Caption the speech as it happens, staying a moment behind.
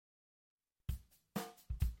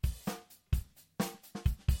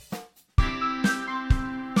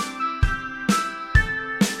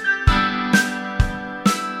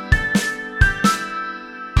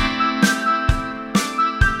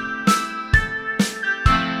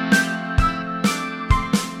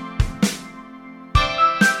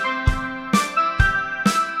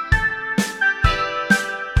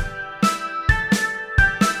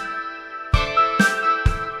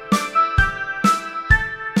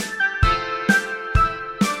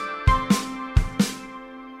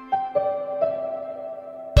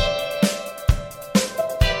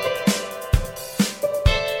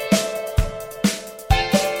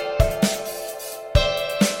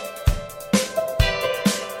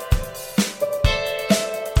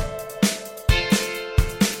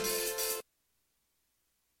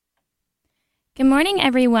Good morning,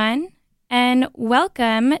 everyone, and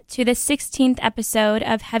welcome to the 16th episode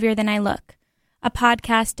of Heavier Than I Look, a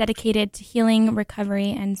podcast dedicated to healing, recovery,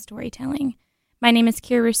 and storytelling. My name is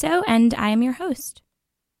Kira Rousseau, and I am your host.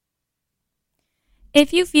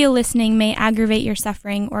 If you feel listening may aggravate your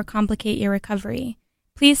suffering or complicate your recovery,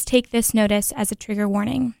 please take this notice as a trigger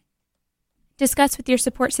warning. Discuss with your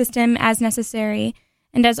support system as necessary,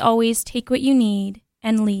 and as always, take what you need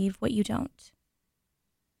and leave what you don't.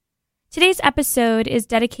 Today's episode is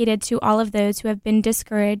dedicated to all of those who have been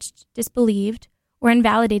discouraged, disbelieved, or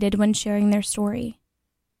invalidated when sharing their story,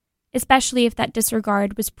 especially if that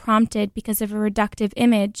disregard was prompted because of a reductive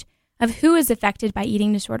image of who is affected by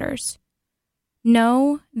eating disorders.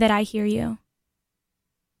 Know that I hear you.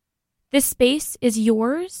 This space is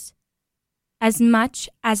yours as much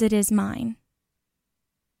as it is mine.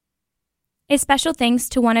 A special thanks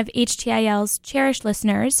to one of HTIL's cherished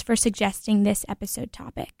listeners for suggesting this episode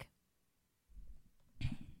topic.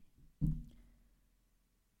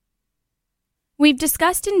 We've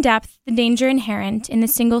discussed in depth the danger inherent in the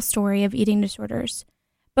single story of eating disorders,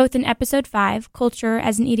 both in Episode 5, Culture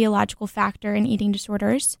as an Etiological Factor in Eating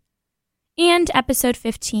Disorders, and Episode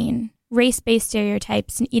 15, Race-Based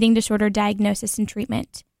Stereotypes in Eating Disorder Diagnosis and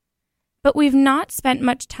Treatment. But we've not spent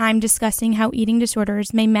much time discussing how eating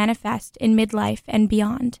disorders may manifest in midlife and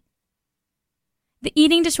beyond. The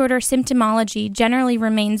eating disorder symptomology generally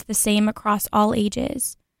remains the same across all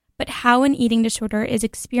ages, but how an eating disorder is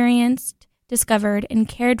experienced, discovered, and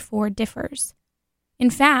cared for differs. In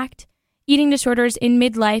fact, eating disorders in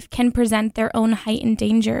midlife can present their own heightened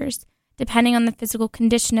dangers, depending on the physical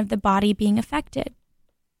condition of the body being affected.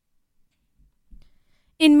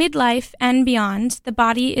 In midlife and beyond, the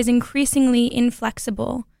body is increasingly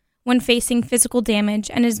inflexible when facing physical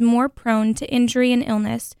damage and is more prone to injury and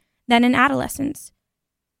illness than in adolescence.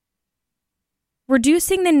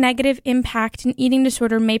 Reducing the negative impact an eating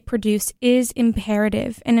disorder may produce is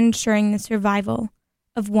imperative in ensuring the survival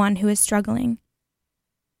of one who is struggling.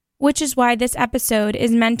 Which is why this episode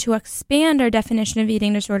is meant to expand our definition of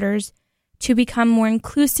eating disorders to become more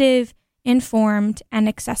inclusive, informed, and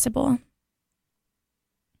accessible.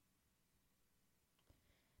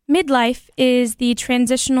 Midlife is the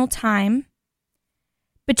transitional time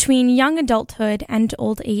between young adulthood and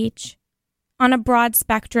old age. On a broad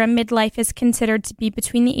spectrum, midlife is considered to be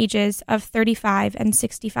between the ages of 35 and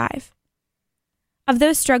 65. Of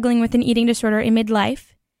those struggling with an eating disorder in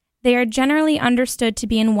midlife, they are generally understood to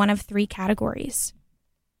be in one of three categories.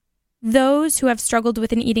 Those who have struggled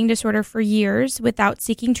with an eating disorder for years without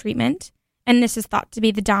seeking treatment, and this is thought to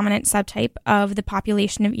be the dominant subtype of the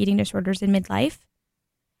population of eating disorders in midlife.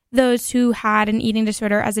 Those who had an eating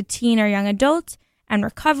disorder as a teen or young adult and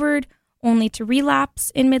recovered only to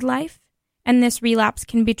relapse in midlife. And this relapse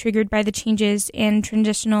can be triggered by the changes in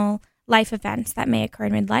transitional life events that may occur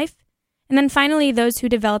in midlife. And then finally, those who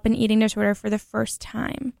develop an eating disorder for the first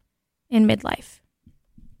time in midlife.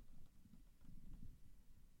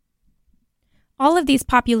 All of these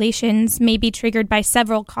populations may be triggered by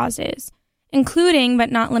several causes, including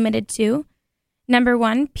but not limited to, number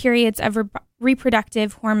one, periods of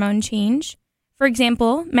reproductive hormone change. For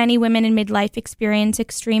example, many women in midlife experience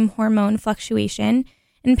extreme hormone fluctuation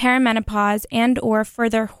in perimenopause and or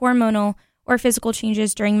further hormonal or physical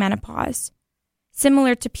changes during menopause.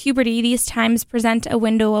 Similar to puberty, these times present a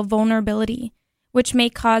window of vulnerability, which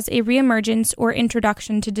may cause a reemergence or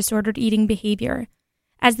introduction to disordered eating behavior,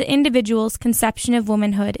 as the individual's conception of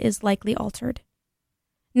womanhood is likely altered.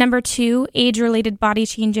 Number two, age-related body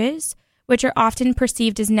changes, which are often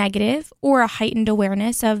perceived as negative or a heightened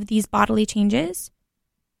awareness of these bodily changes.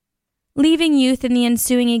 Leaving youth and the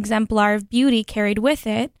ensuing exemplar of beauty carried with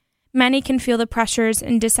it, many can feel the pressures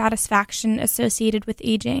and dissatisfaction associated with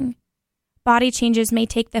aging. Body changes may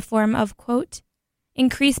take the form of, quote,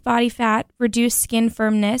 increased body fat, reduced skin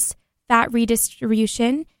firmness, fat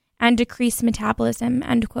redistribution, and decreased metabolism,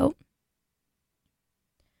 end quote.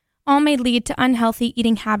 All may lead to unhealthy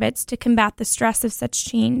eating habits to combat the stress of such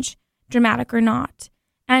change, dramatic or not,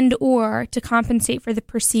 and or to compensate for the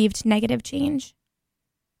perceived negative change.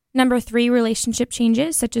 Number three, relationship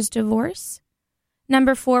changes such as divorce.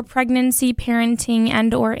 Number four, pregnancy, parenting,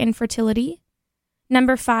 and or infertility.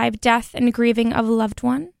 Number five, death and grieving of a loved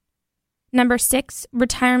one. Number six,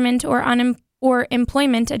 retirement or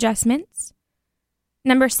employment adjustments.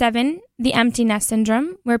 Number seven, the empty nest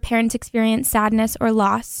syndrome, where parents experience sadness or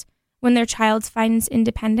loss when their child finds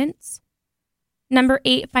independence. Number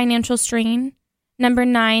 8, financial strain. Number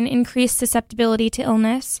 9, increased susceptibility to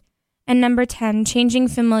illness. And number 10, changing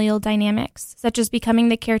familial dynamics, such as becoming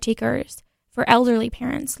the caretakers for elderly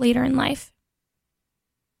parents later in life.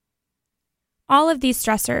 All of these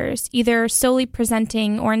stressors, either solely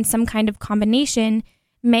presenting or in some kind of combination,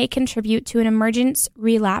 may contribute to an emergence,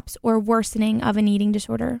 relapse, or worsening of an eating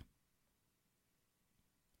disorder.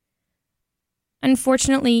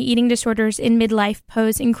 Unfortunately, eating disorders in midlife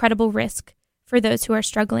pose incredible risk for those who are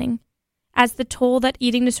struggling, as the toll that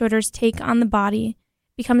eating disorders take on the body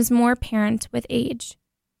becomes more apparent with age.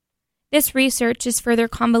 This research is further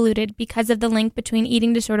convoluted because of the link between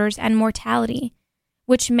eating disorders and mortality,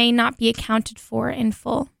 which may not be accounted for in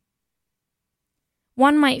full.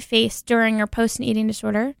 One might face during or post an eating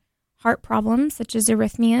disorder heart problems such as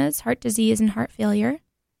arrhythmias, heart disease, and heart failure,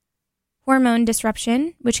 hormone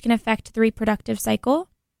disruption, which can affect the reproductive cycle,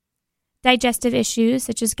 digestive issues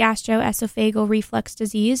such as gastroesophageal reflux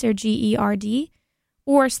disease or GERD,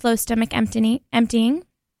 or slow stomach emptying,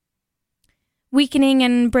 weakening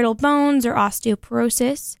and brittle bones or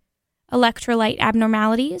osteoporosis, electrolyte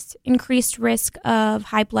abnormalities, increased risk of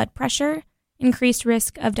high blood pressure, increased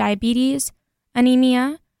risk of diabetes,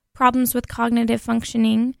 anemia, problems with cognitive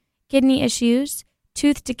functioning, kidney issues,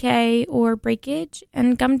 tooth decay or breakage,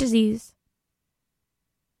 and gum disease.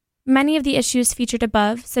 Many of the issues featured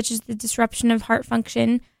above, such as the disruption of heart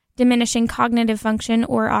function, diminishing cognitive function,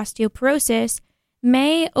 or osteoporosis,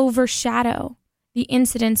 may overshadow the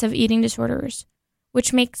incidence of eating disorders,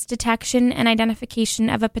 which makes detection and identification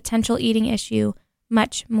of a potential eating issue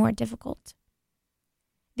much more difficult.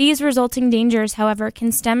 These resulting dangers, however,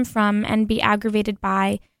 can stem from and be aggravated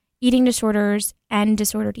by eating disorders and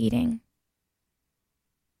disordered eating.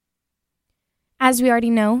 As we already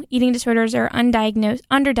know, eating disorders are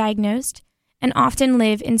underdiagnosed and often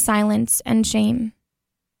live in silence and shame.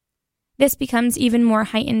 This becomes even more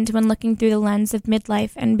heightened when looking through the lens of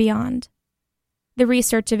midlife and beyond. The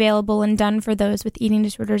research available and done for those with eating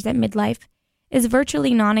disorders at midlife is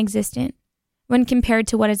virtually non-existent when compared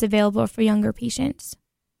to what is available for younger patients.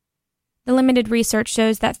 The limited research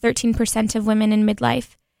shows that 13% of women in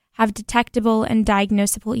midlife have detectable and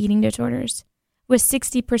diagnosable eating disorders, with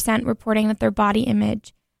 60% reporting that their body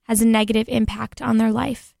image has a negative impact on their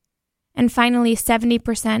life, and finally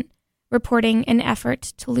 70% reporting an effort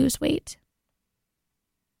to lose weight.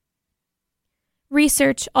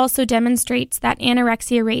 Research also demonstrates that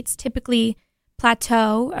anorexia rates typically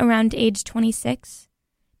plateau around age 26,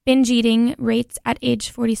 binge eating rates at age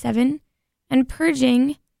 47, and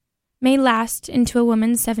purging may last into a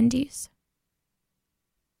woman's 70s.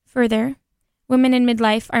 Further, women in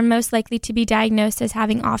midlife are most likely to be diagnosed as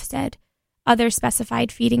having OFSED, other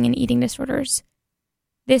specified feeding and eating disorders.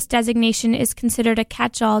 This designation is considered a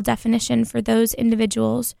catch-all definition for those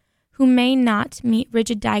individuals who may not meet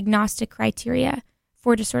rigid diagnostic criteria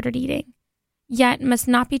for disordered eating, yet must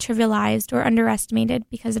not be trivialized or underestimated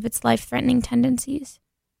because of its life-threatening tendencies.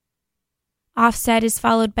 OFSED is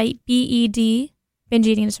followed by BED, binge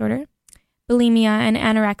eating disorder, bulimia, and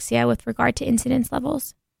anorexia with regard to incidence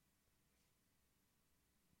levels.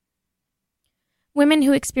 Women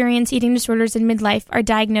who experience eating disorders in midlife are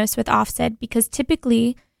diagnosed with OFSED because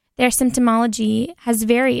typically their symptomology has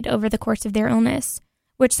varied over the course of their illness,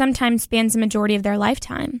 which sometimes spans the majority of their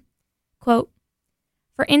lifetime. Quote,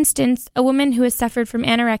 for instance, a woman who has suffered from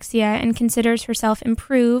anorexia and considers herself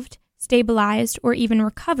improved, stabilized, or even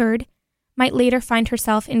recovered might later find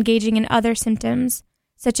herself engaging in other symptoms,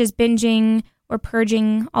 such as binging or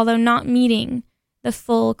purging, although not meeting the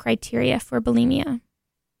full criteria for bulimia.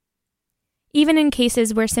 Even in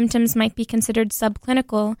cases where symptoms might be considered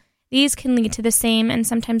subclinical, these can lead to the same and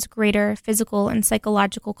sometimes greater physical and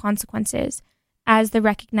psychological consequences as the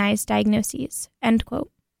recognized diagnoses. End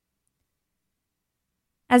quote.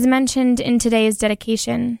 As mentioned in today's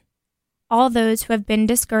dedication, all those who have been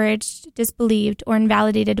discouraged, disbelieved, or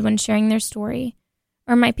invalidated when sharing their story,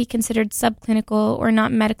 or might be considered subclinical or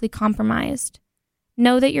not medically compromised,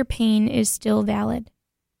 know that your pain is still valid.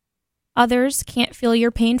 Others can't feel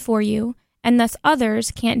your pain for you, and thus others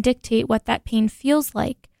can't dictate what that pain feels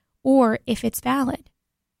like or if it's valid.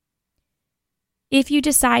 If you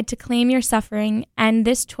decide to claim your suffering and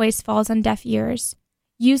this choice falls on deaf ears,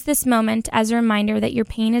 use this moment as a reminder that your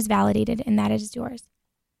pain is validated and that it is yours.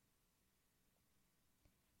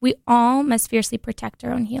 We all must fiercely protect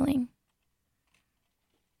our own healing.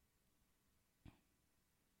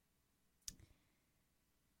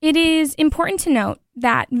 It is important to note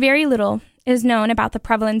that very little is known about the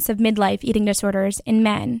prevalence of midlife eating disorders in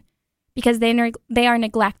men because they are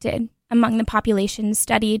neglected among the populations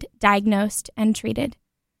studied, diagnosed, and treated.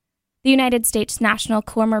 The United States National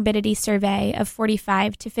Comorbidity Survey of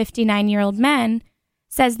 45 to 59-year-old men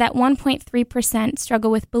says that 1.3%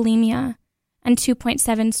 struggle with bulimia and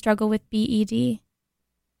 2.7% struggle with BED.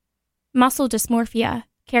 Muscle dysmorphia,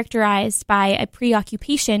 characterized by a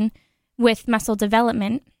preoccupation with muscle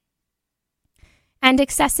development, and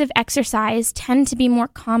excessive exercise tend to be more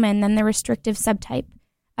common than the restrictive subtype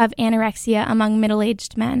of anorexia among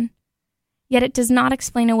middle-aged men. Yet it does not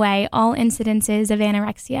explain away all incidences of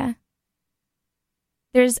anorexia.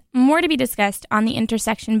 There's more to be discussed on the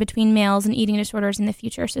intersection between males and eating disorders in the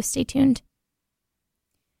future, so stay tuned.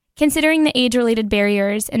 Considering the age-related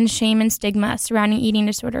barriers and shame and stigma surrounding eating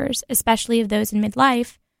disorders, especially of those in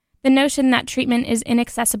midlife, the notion that treatment is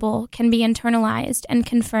inaccessible can be internalized and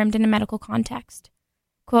confirmed in a medical context.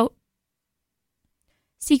 Quote,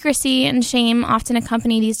 secrecy and shame often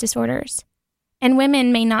accompany these disorders, and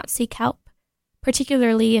women may not seek help,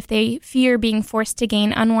 particularly if they fear being forced to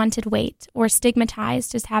gain unwanted weight or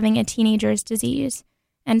stigmatized as having a teenager's disease.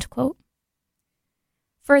 End quote.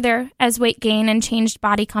 Further, as weight gain and changed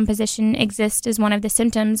body composition exist as one of the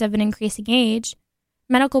symptoms of an increasing age,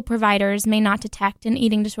 medical providers may not detect an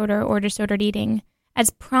eating disorder or disordered eating as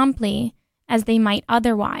promptly as they might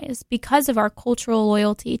otherwise because of our cultural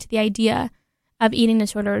loyalty to the idea of eating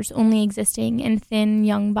disorders only existing in thin,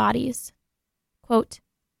 young bodies. Quote,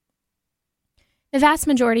 the vast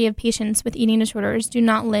majority of patients with eating disorders do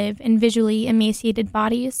not live in visually emaciated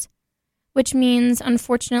bodies, which means,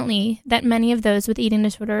 unfortunately, that many of those with eating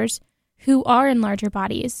disorders who are in larger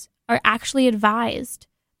bodies are actually advised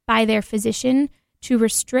by their physician to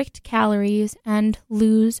restrict calories and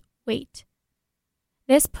lose weight.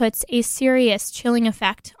 This puts a serious chilling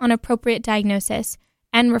effect on appropriate diagnosis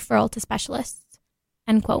and referral to specialists.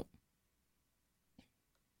 End quote.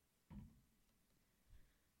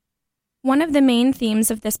 One of the main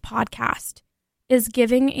themes of this podcast is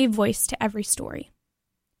giving a voice to every story.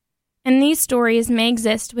 And these stories may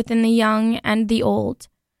exist within the young and the old,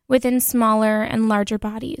 within smaller and larger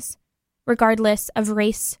bodies, regardless of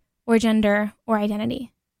race or gender or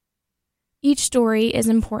identity. Each story is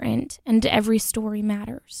important, and every story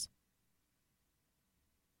matters.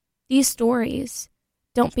 These stories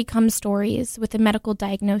don't become stories with a medical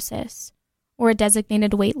diagnosis or a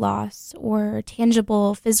designated weight loss, or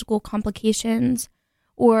tangible physical complications,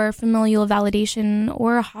 or familial validation,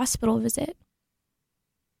 or a hospital visit.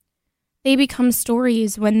 They become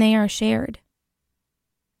stories when they are shared,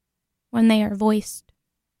 when they are voiced,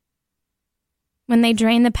 when they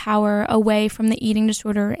drain the power away from the eating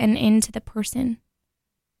disorder and into the person.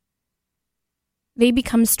 They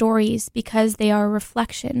become stories because they are a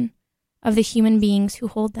reflection of the human beings who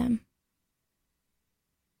hold them.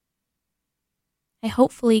 I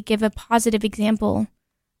hopefully give a positive example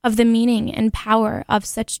of the meaning and power of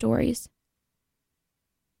such stories.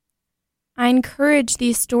 I encourage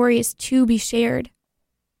these stories to be shared,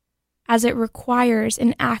 as it requires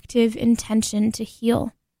an active intention to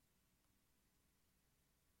heal.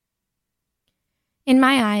 In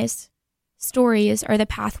my eyes, stories are the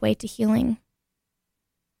pathway to healing.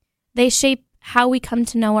 They shape how we come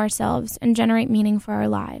to know ourselves and generate meaning for our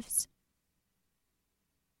lives.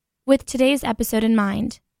 With today's episode in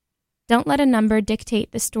mind, don't let a number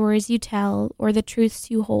dictate the stories you tell or the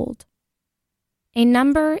truths you hold. A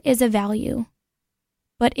number is a value,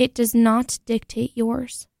 but it does not dictate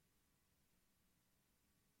yours.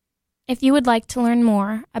 If you would like to learn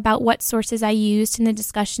more about what sources I used in the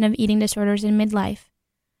discussion of eating disorders in midlife,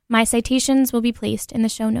 my citations will be placed in the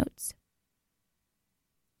show notes.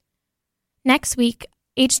 Next week,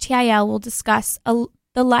 HTIL will discuss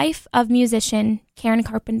the life of musician Karen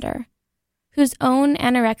Carpenter, whose own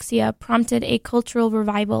anorexia prompted a cultural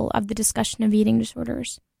revival of the discussion of eating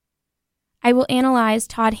disorders. I will analyze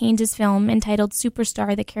Todd Haynes' film entitled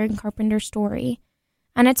Superstar: The Karen Carpenter Story,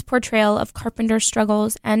 and its portrayal of Carpenter's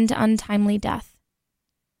struggles and untimely death.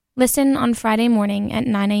 Listen on Friday morning at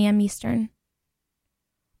 9 a.m. Eastern.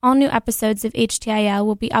 All new episodes of HTIL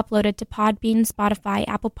will be uploaded to Podbean, Spotify,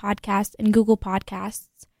 Apple Podcasts, and Google Podcasts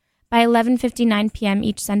by 11:59 p.m.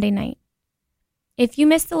 each Sunday night. If you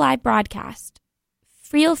missed the live broadcast,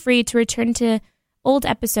 feel free to return to old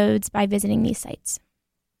episodes by visiting these sites.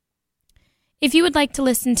 If you would like to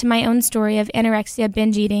listen to my own story of anorexia,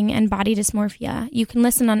 binge eating, and body dysmorphia, you can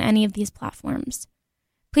listen on any of these platforms.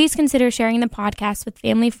 Please consider sharing the podcast with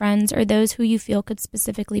family, friends, or those who you feel could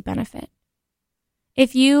specifically benefit.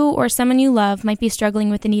 If you or someone you love might be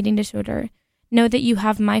struggling with an eating disorder, know that you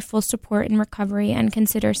have my full support in recovery and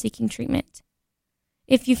consider seeking treatment.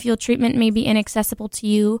 If you feel treatment may be inaccessible to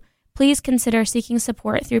you, please consider seeking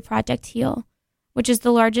support through Project HEAL, which is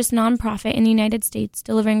the largest nonprofit in the United States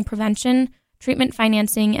delivering prevention, treatment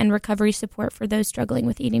financing, and recovery support for those struggling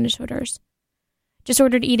with eating disorders.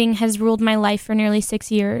 Disordered eating has ruled my life for nearly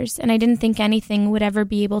 6 years, and I didn't think anything would ever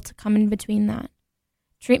be able to come in between that.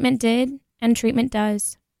 Treatment did, and treatment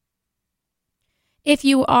does. If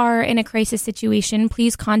you are in a crisis situation,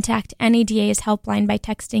 please contact NADA's helpline by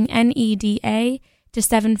texting NEDA to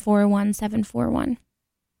 741-741.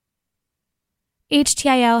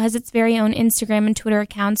 HTIL has its very own Instagram and Twitter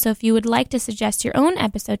account, so if you would like to suggest your own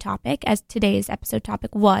episode topic, as today's episode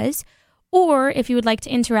topic was, or if you would like to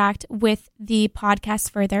interact with the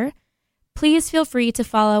podcast further, please feel free to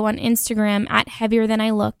follow on Instagram at Heavier Than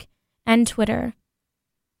I Look and Twitter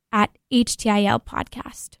at HTIL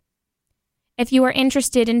Podcast. If you are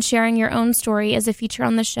interested in sharing your own story as a feature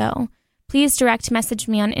on the show, please direct message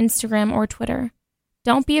me on Instagram or Twitter.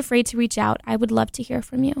 Don't be afraid to reach out. I would love to hear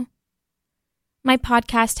from you. My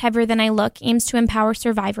podcast, Heavier Than I Look, aims to empower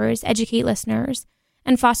survivors, educate listeners,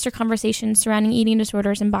 and foster conversations surrounding eating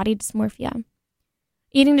disorders and body dysmorphia.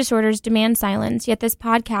 Eating disorders demand silence, yet this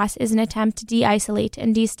podcast is an attempt to de-isolate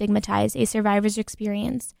and destigmatize a survivor's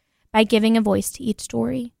experience by giving a voice to each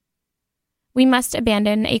story. We must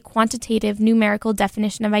abandon a quantitative, numerical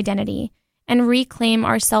definition of identity and reclaim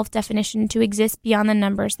our self-definition to exist beyond the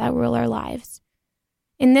numbers that rule our lives.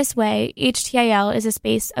 In this way, HTIL is a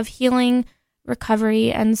space of healing,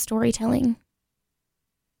 recovery, and storytelling.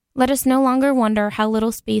 Let us no longer wonder how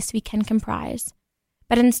little space we can comprise,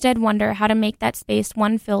 but instead wonder how to make that space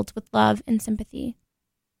one filled with love and sympathy.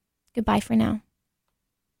 Goodbye for now.